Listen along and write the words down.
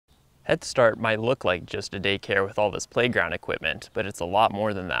Head Start might look like just a daycare with all this playground equipment, but it's a lot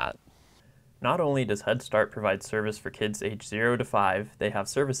more than that. Not only does Head Start provide service for kids aged 0 to 5, they have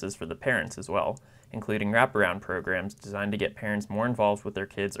services for the parents as well, including wraparound programs designed to get parents more involved with their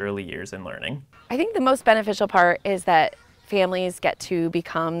kids' early years in learning. I think the most beneficial part is that families get to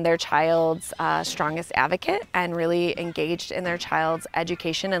become their child's strongest advocate and really engaged in their child's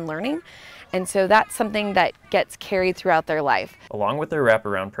education and learning. And so that's something that gets carried throughout their life. Along with their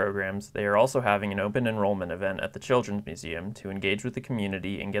wraparound programs, they are also having an open enrollment event at the Children's Museum to engage with the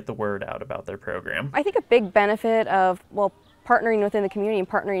community and get the word out about their program. I think a big benefit of, partnering within the community and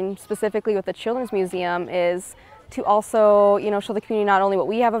partnering specifically with the Children's Museum is to also, show the community not only what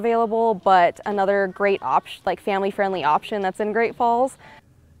we have available, but another great option, like family-friendly option that's in Great Falls.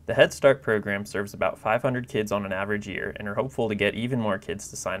 The Head Start program serves about 500 kids on an average year and are hopeful to get even more kids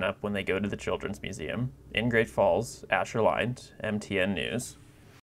to sign up when they go to the Children's Museum. In Great Falls, Asher Lynd, MTN News.